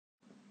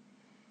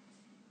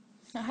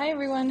Hi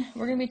everyone,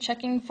 we're going to be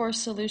checking for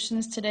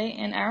solutions today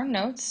in our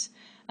notes.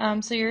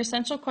 So your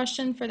essential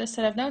question for this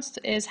set of notes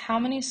is how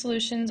many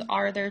solutions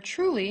are there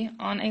truly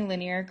on a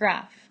linear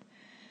graph?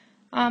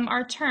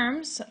 Our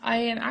terms,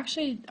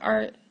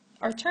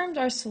 our terms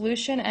are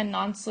solution and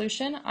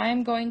non-solution. I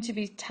am going to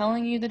be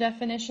telling you the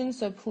definition,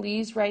 so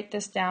please write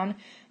this down.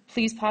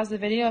 Please pause the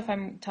video if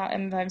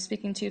I'm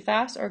speaking too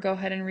fast, or go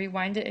ahead and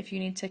rewind it if you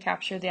need to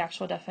capture the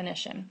actual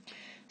definition.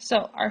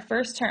 So our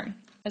first term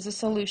is a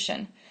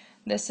solution.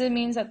 This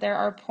means that there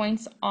are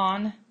points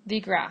on the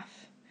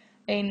graph.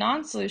 A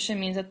non-solution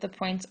means that the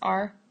points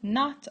are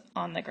not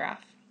on the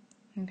graph.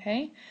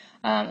 Okay.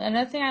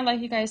 Another thing I'd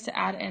like you guys to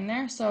add in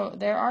there, so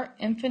there are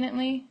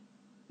infinitely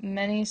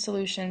many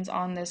solutions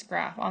on this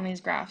graph, on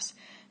these graphs.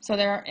 So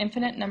there are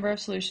infinite number of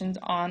solutions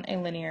on a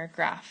linear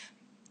graph.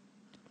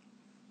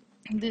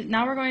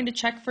 Now we're going to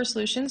check for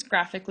solutions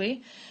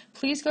graphically.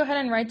 Please go ahead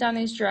and write down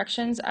these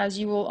directions, as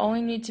you will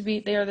only need to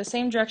they are the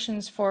same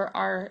directions for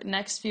our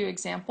next few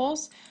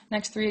examples,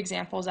 next 3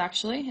 examples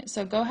actually.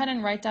 So go ahead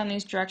and write down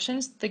these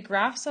directions. The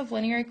graphs of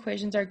linear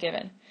equations are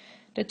given.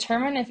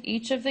 Determine if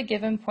each of the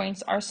given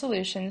points are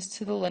solutions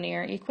to the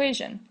linear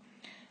equation.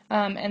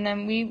 And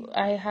then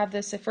I have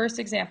this first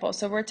example.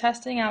 So we're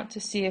testing out to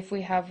see if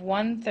we have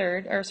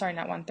 1/3, or sorry,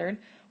 not 1/3,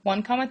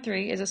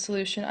 1,3 is a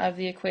solution of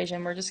the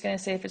equation. We're just going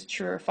to say if it's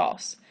true or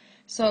false.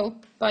 So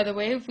by the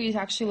way, if we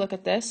actually look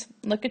at this,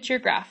 look at your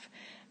graph.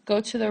 Go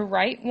to the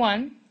right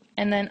 1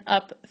 and then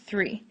up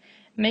 3.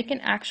 Make an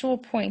actual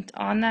point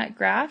on that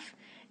graph,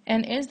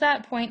 and is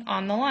that point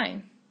on the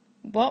line?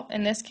 Well,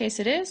 in this case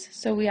it is,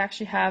 so we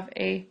actually have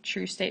a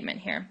true statement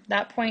here.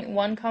 That point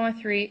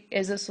 1,3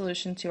 is a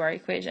solution to our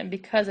equation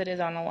because it is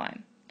on the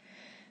line.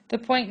 The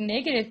point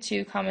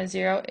 -2,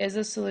 0 is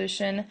a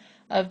solution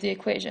of the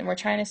equation. We're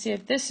trying to see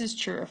if this is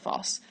true or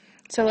false.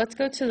 So let's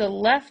go to the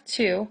left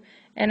 2,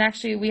 and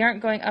actually we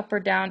aren't going up or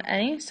down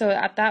any, so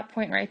at that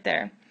point right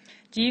there.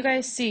 Do you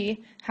guys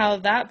see how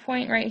that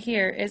point right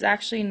here is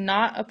actually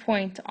not a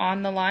point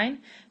on the line?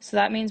 So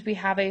that means we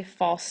have a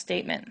false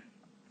statement.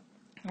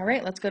 All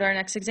right, let's go to our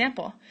next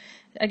example.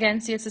 Again,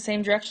 see, it's the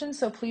same direction,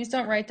 so please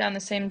don't write down the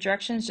same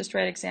directions, just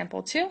write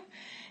example 2.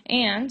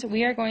 And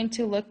we are going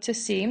to look to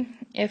see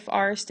if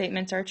our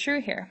statements are true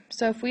here.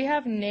 So if we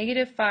have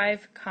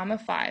 -5,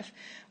 5,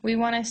 we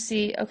want to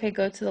see, okay,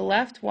 go to the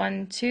left,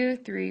 1, 2,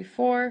 3,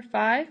 4,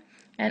 5,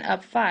 and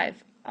up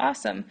 5.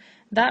 Awesome.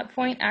 That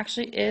point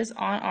actually is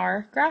on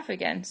our graph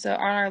again, so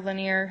on our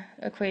linear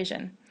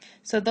equation.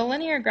 So the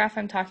linear graph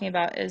I'm talking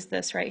about is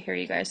this right here,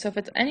 you guys. So if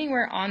it's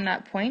anywhere on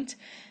that point,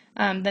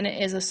 then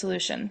it is a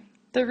solution.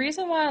 The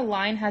reason why a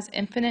line has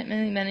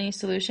infinitely many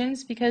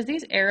solutions because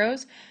these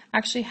arrows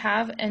actually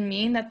have and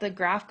mean that the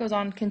graph goes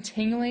on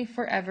continually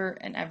forever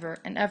and ever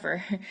and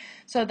ever.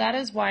 So that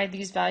is why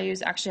these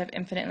values actually have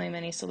infinitely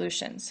many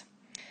solutions.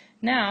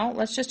 Now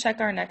let's just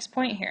check our next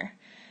point here.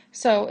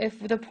 So if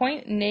the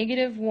point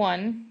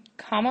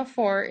 -1,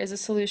 4 is a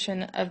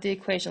solution of the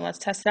equation, let's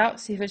test it out,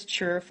 see if it's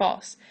true or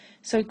false.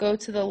 So go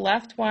to the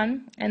left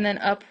 1 and then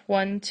up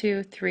 1,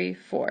 2, 3,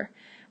 4.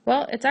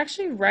 Well, it's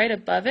actually right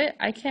above it.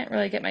 I can't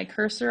really get my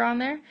cursor on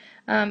there.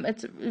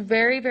 It's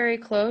very, very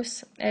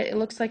close. It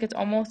looks like it's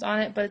almost on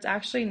it, but it's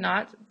actually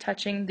not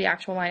touching the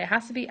actual line. It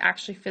has to be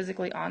actually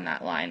physically on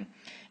that line,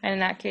 and in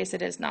that case,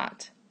 it is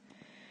not.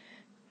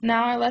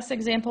 Now, our last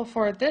example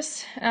for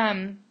this,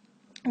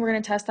 we're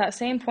going to test that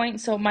same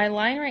point. So my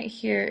line right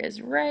here is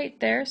right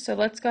there, so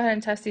let's go ahead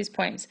and test these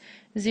points.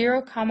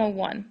 0,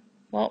 1.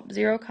 Well,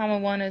 0,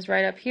 1 is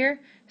right up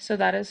here, so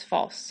that is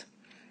false.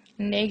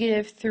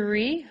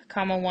 -3,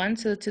 1,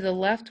 so to the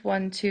left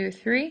 1, 2,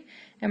 3,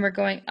 and we're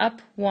going up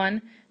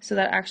 1, so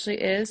that actually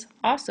is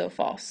also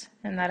false,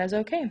 and that is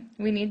okay.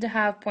 We need to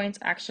have points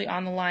actually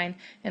on the line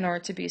in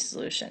order to be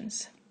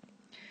solutions.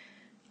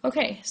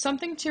 Okay,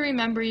 something to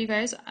remember, you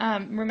guys.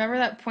 Remember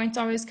that points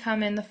always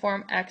come in the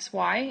form x,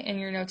 y in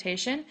your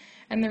notation.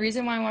 And the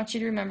reason why I want you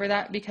to remember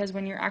that, because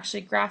when you're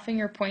actually graphing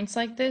your points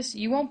like this,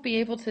 you won't be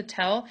able to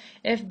tell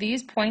if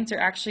these points are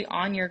actually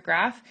on your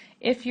graph.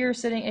 If you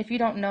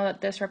don't know that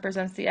this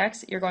represents the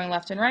x, you're going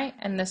left and right,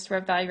 and this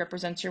value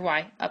represents your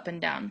y, up and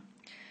down.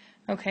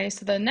 Okay,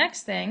 so the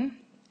next thing,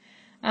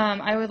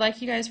 I would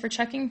like you guys, for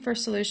checking for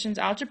solutions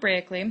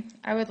algebraically,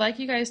 I would like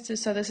you guys to,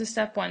 so this is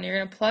step 1, you're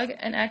going to plug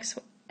an x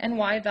and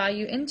y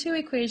value into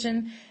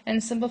equation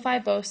and simplify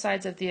both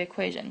sides of the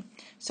equation.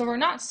 So we're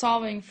not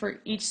solving for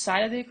each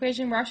side of the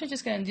equation, we're actually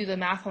just going to do the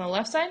math on the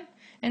left side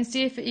and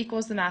see if it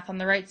equals the math on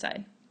the right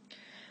side.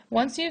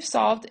 Once you've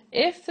solved,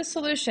 if the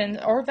solutions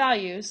or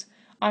values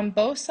on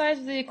both sides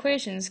of the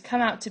equations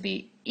come out to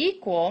be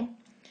equal,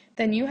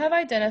 then you have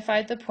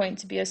identified the point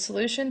to be a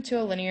solution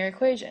to a linear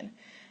equation.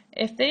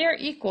 If they are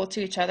equal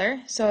to each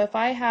other, so if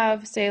I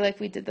have, say like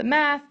we did the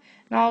math,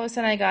 and all of a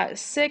sudden I got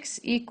 6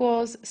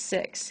 equals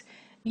 6.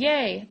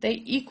 Yay,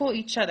 they equal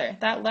each other.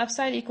 That left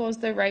side equals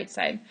the right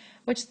side,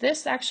 which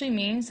this actually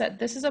means that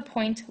this is a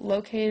point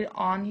located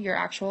on your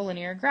actual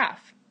linear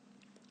graph.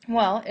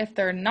 Well, if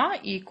they're not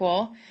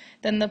equal,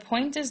 then the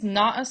point is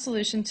not a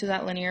solution to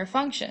that linear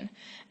function.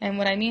 And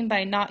what I mean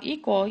by not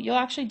equal, you'll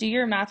actually do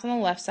your math on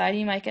the left side.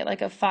 You might get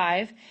like a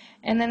 5,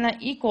 and then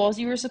that equals,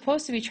 you were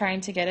supposed to be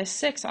trying to get a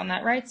 6 on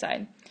that right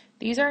side.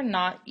 These are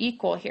not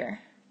equal here.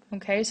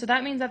 Okay, so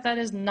that means that that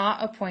is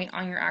not a point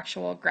on your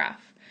actual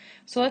graph.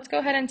 So let's go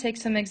ahead and take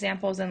some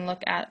examples and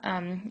look at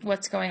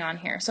what's going on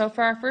here. So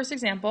for our first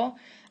example,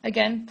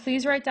 again,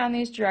 please write down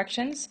these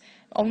directions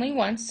only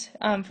once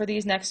for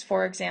these next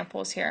 4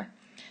 examples here.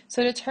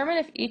 So determine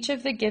if each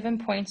of the given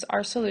points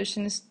are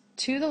solutions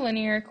to the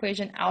linear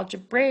equation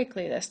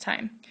algebraically this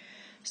time.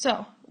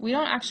 So we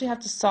don't actually have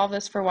to solve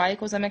this for y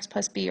equals mx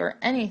plus b or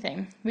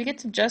anything. We get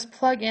to just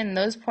plug in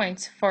those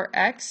points for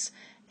x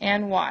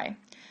and y.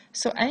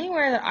 So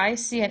anywhere that I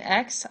see an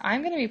x,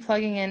 I'm going to be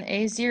plugging in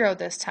a 0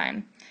 this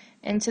time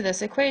into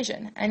this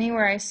equation.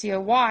 Anywhere I see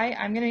a y,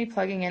 I'm going to be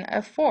plugging in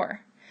a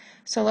 4.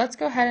 So let's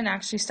go ahead and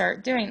actually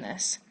start doing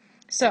this.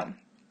 So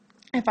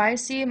if I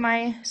see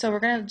so we're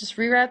going to just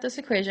rewrite this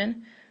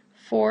equation.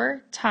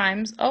 4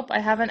 times, I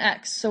have an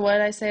x. So what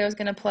did I say I was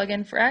going to plug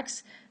in for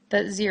x?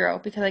 That's 0,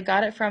 because I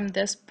got it from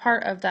this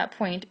part of that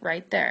point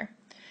right there.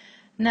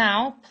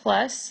 Now,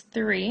 plus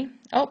 3,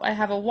 I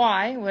have a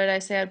y. What did I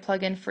say I'd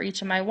plug in for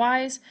each of my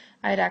y's?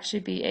 I'd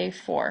actually be a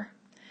 4.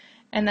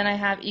 And then I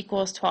have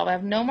equals 12. I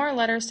have no more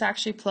letters to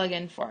actually plug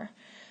in for.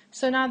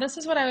 So now this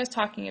is what I was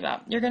talking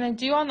about. You're going to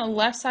do on the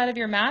left side of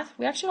your math.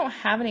 We actually don't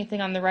have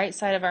anything on the right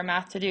side of our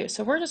math to do.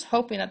 So we're just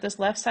hoping that this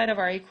left side of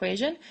our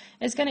equation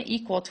is going to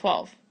equal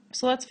 12.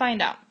 So let's find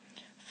out.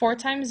 4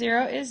 times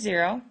 0 is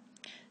 0.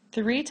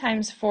 3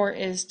 times 4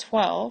 is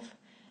 12.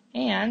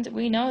 And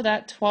we know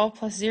that 12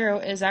 plus 0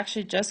 is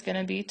actually just going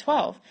to be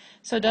 12.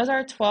 So does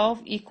our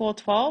 12 equal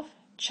 12?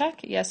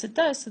 Check. Yes, it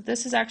does. So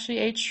this is actually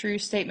a true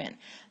statement.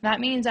 That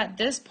means at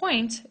this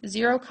point,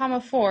 0,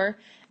 4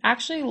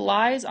 actually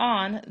lies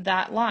on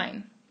that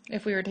line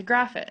if we were to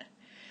graph it.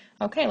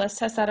 Okay, let's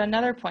test out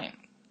another point.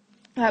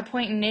 At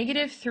point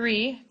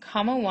 -3,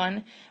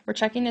 1, we're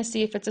checking to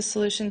see if it's a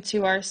solution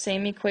to our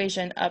same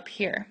equation up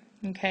here.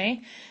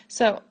 Okay,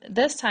 so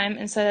this time,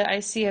 instead of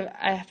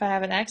if I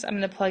have an x, I'm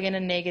going to plug in a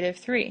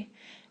 -3.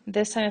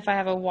 This time if I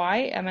have a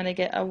y, I'm going to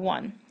get a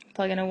 1.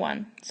 Plug in a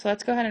 1. So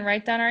let's go ahead and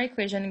write down our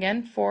equation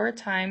again. 4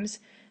 times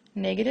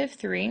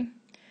 -3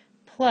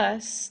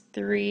 plus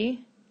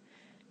 3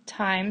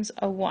 times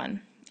a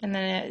 1. And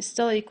then it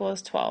still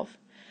equals 12.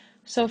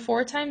 So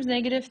 4 times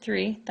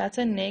 -3, that's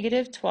a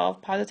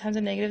 -12. Positive times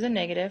a negative is a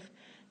negative.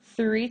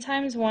 3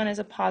 times 1 is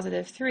a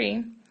positive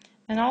 3.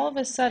 And all of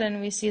a sudden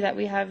we see that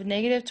we have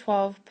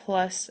 -12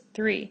 plus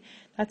 3.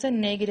 That's a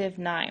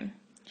 -9.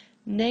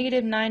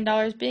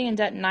 -$9, being in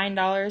debt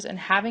 $9 and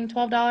having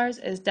 $12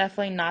 is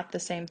definitely not the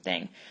same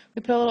thing.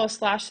 We put a little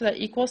slash to that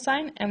equal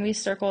sign and we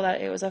circle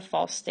that it was a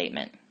false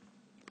statement.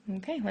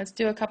 Okay, let's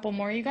do a couple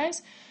more, you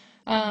guys.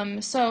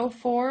 So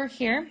for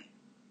here,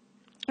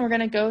 we're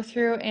going to go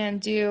through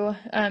and do,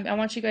 I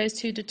want you guys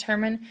to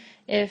determine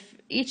if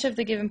each of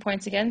the given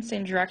points, again,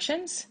 same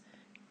directions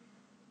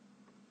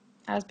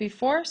as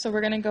before. So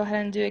we're going to go ahead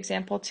and do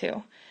example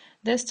 2.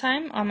 This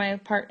time on my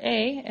part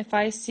A, if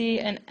I see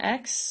an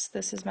x,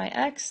 this is my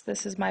x,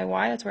 this is my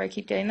y, that's where I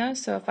keep getting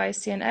those. So if I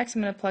see an x,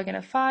 I'm going to plug in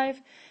a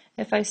 5.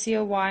 If I see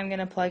a y, I'm going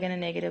to plug in a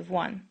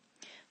 -1.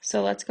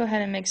 So let's go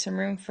ahead and make some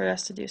room for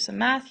us to do some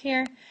math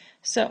here.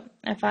 So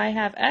if I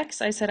have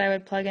x, I said I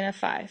would plug in a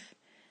 5.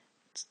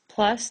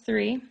 Plus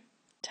 3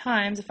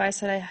 times, if I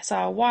said I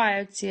saw a y, I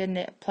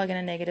would plug in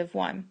a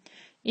 -1,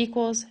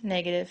 equals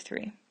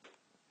 -3.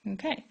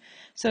 Okay,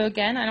 so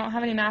again, I don't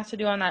have any math to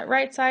do on that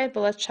right side,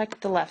 but let's check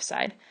the left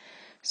side.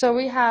 So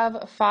we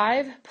have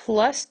 5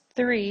 plus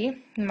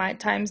 3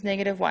 times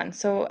 -1.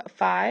 So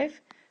 5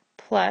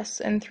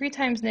 plus, and 3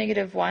 times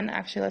 -1,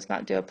 actually let's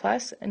not do a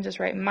plus, and just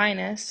write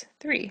minus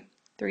 3.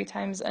 3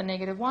 times a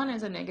 -1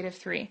 is a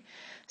 -3.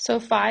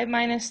 So 5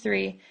 minus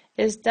 3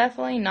 is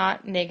definitely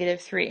not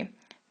 -3.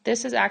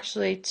 This is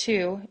actually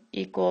 2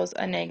 equals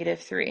a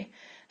 -3.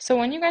 So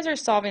when you guys are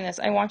solving this,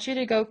 I want you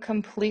to go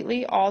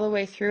completely all the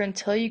way through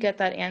until you get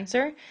that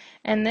answer.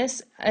 And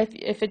this,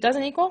 if it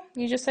doesn't equal,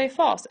 you just say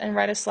false and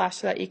write a slash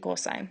to that equal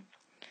sign.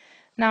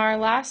 Now our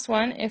last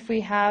one, if we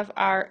have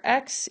our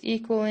x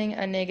equaling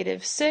a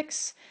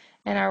 -6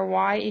 and our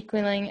y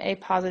equaling a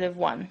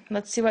 +1.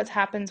 Let's see what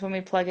happens when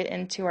we plug it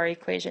into our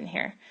equation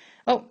here.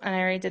 Oh, and I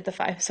already did the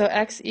 5. So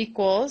x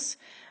equals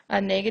a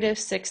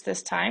 -6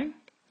 this time,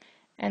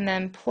 and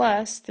then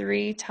plus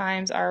 3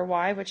 times our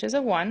y, which is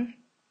a 1,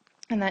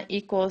 and that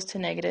equals to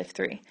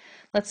 -3.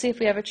 Let's see if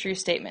we have a true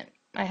statement.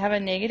 I have a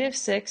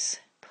 -6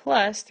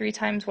 plus 3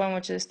 times 1,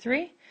 which is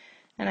 3,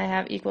 and I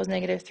have equals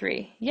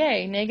 -3.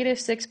 Yay,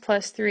 -6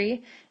 plus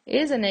 3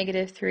 is a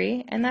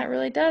 -3, and that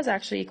really does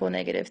actually equal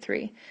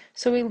 -3.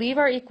 So we leave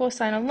our equal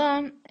sign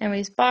alone, and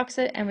we box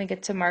it, and we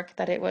get to mark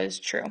that it was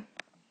true.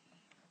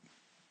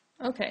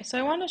 Okay, so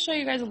I want to show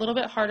you guys a little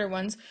bit harder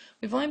ones.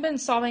 We've only been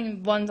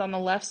solving ones on the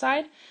left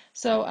side,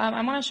 so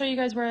I want to show you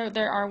guys where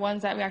there are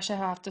ones that we actually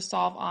have to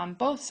solve on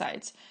both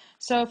sides.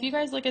 So if you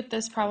guys look at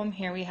this problem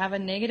here, we have a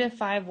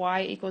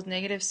 -5y equals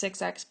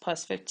 -6x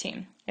plus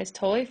 15. It's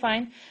totally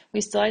fine.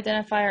 We still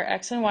identify our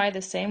x and y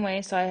the same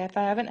way. So if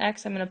I have an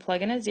x, I'm going to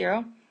plug in a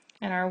 0,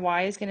 and our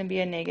y is going to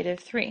be a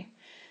 -3.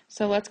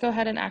 So let's go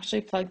ahead and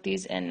actually plug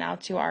these in now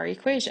to our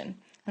equation,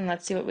 and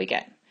let's see what we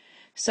get.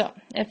 So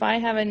if I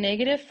have a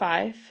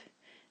 -5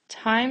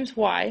 times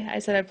y, I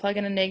said I'd plug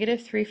in a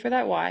 -3 for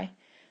that y,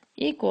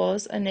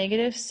 equals a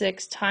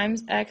 -6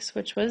 times x,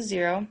 which was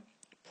 0,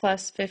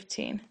 plus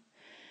 15.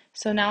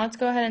 So now let's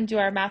go ahead and do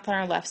our math on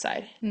our left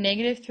side.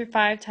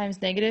 -5 times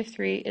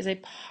 -3 is a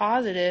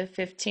positive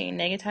 15.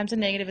 Negative times a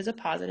negative is a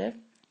positive,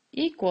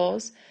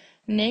 equals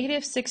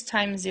 -6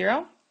 times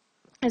 0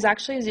 is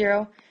actually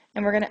 0,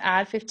 and we're going to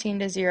add 15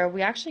 to 0.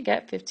 We actually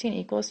get 15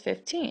 equals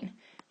 15.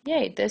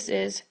 Yay, this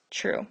is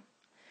true.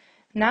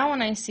 Now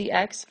when I see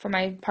x for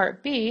my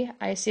part B,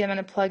 I see I'm going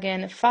to plug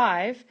in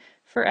 5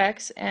 for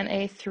x and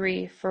a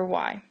 3 for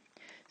y.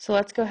 So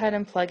let's go ahead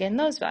and plug in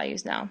those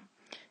values now.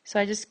 So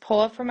I just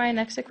pull up for my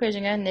next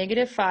equation again,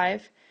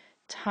 -5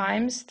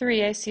 times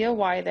 3, I see a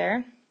y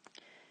there,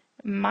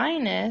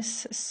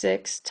 minus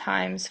 6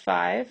 times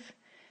 5,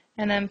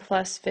 and then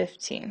plus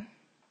 15.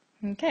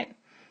 Okay,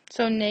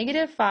 so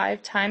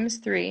 -5 times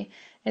 3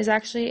 is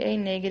actually a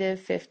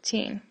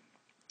 -15.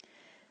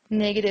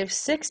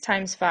 -6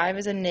 times 5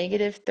 is a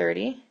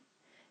 -30,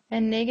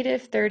 and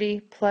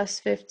 -30 plus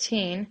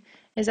 15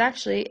 is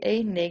actually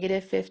a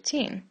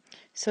 -15.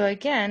 So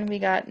again, we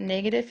got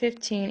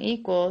 -15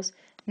 equals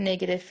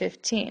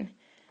 -15.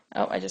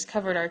 Oh, I just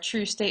covered our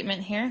true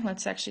statement here.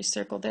 Let's actually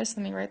circle this.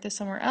 Let me write this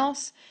somewhere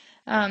else.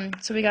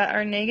 So we got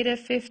our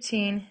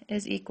 -15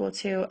 is equal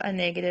to a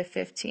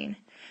 -15.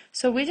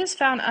 So we just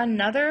found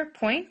another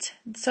point.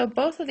 So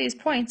both of these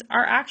points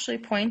are actually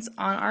points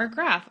on our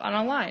graph, on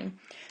a line.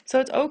 So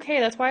it's okay.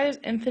 That's why there's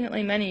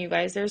infinitely many, you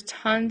guys. There's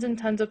tons and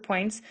tons of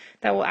points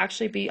that will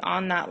actually be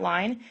on that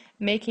line,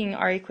 making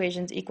our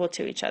equations equal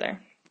to each other.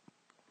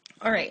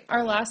 All right,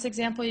 our last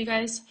example, you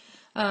guys,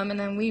 and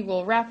then we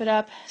will wrap it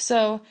up.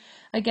 So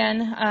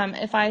again,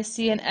 if I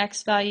see an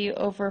x value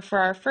over for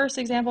our first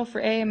example for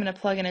A, I'm going to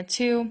plug in a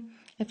 2.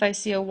 If I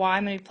see a y,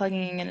 I'm going to be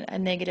plugging in a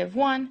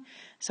 -1.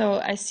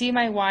 So I see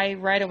my y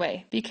right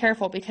away. Be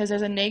careful because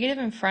there's a negative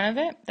in front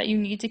of it that you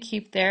need to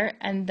keep there,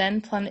 and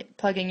then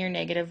plug in your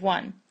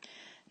 -1.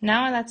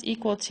 Now that's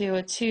equal to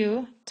a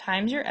 2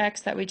 times your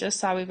x that we just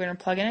saw we were going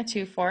to plug in a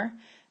 2 for,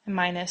 and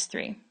minus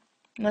 3.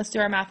 Let's do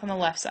our math on the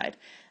left side.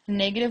 A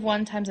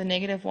 -1 times a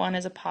 -1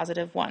 is a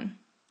positive 1.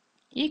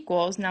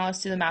 Equals, now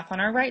let's do the math on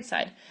our right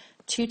side.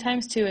 2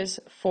 times 2 is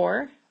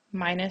 4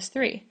 minus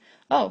 3.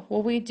 Oh,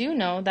 well we do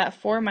know that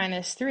 4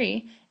 minus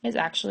 3 is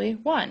actually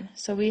 1.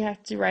 So we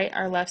have to write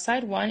our left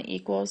side 1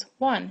 equals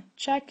 1.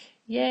 Check.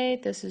 Yay,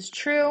 this is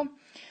true.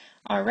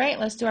 All right,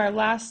 let's do our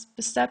last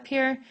step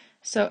here.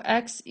 So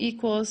x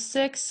equals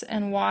 6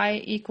 and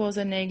y equals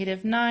a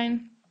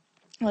 -9.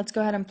 Let's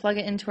go ahead and plug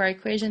it into our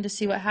equation to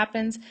see what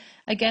happens.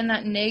 Again,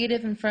 that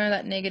negative in front of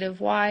that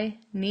 -y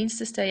needs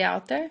to stay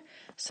out there.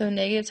 So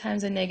negative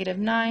times a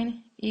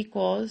 -9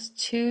 equals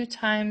 2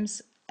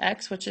 times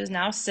x, which is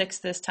now 6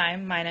 this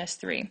time, minus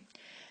 3.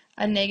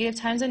 A negative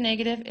times a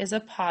negative is a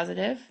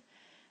positive.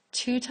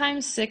 2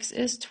 times 6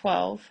 is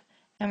 12,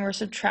 and we're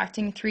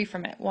subtracting 3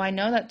 from it. Well, I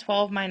know that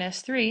 12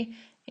 minus 3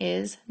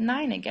 is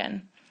 9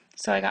 again.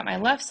 So I got my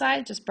left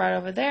side, just brought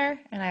over there,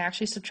 and I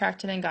actually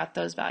subtracted and got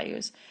those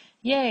values.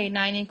 Yay,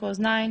 9 equals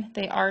 9,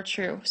 they are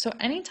true. So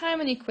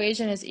anytime an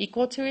equation is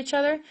equal to each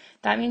other,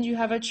 that means you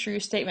have a true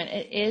statement.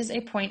 It is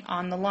a point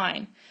on the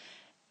line.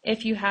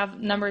 If you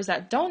have numbers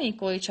that don't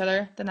equal each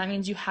other, then that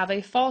means you have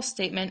a false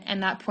statement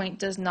and that point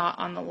does not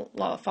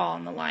fall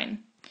on the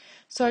line.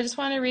 So I just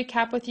want to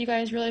recap with you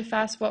guys really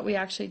fast what we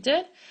actually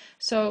did.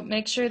 So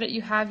make sure that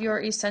you have your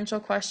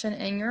essential question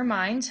in your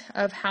mind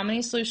of how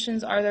many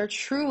solutions are there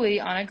truly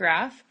on a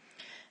graph.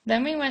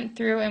 Then we went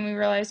through and we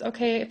realized,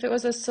 okay, if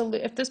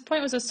this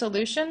point was a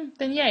solution,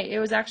 then yay, it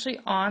was actually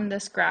on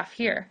this graph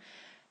here.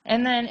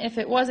 And then if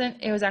it wasn't,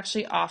 it was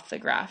actually off the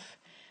graph.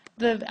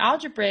 The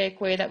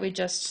algebraic way that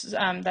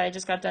that I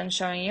just got done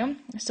showing you.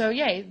 So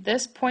yay,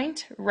 this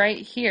point right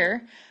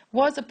here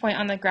was a point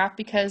on the graph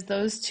because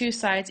those two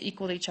sides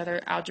equaled each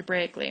other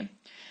algebraically.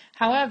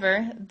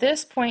 However,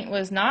 this point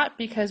was not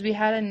because we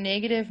had a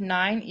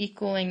 -9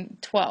 equaling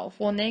 12.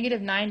 Well,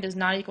 -9 does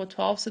not equal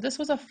 12, so this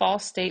was a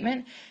false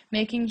statement,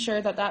 making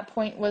sure that that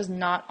point was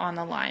not on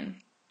the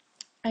line.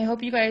 I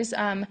hope you guys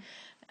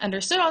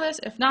understood all this.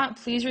 If not,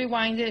 please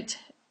rewind it,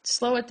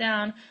 slow it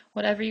down,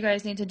 whatever you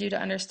guys need to do to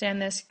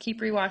understand this.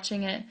 Keep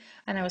rewatching it,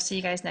 and I will see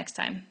you guys next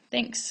time.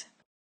 Thanks.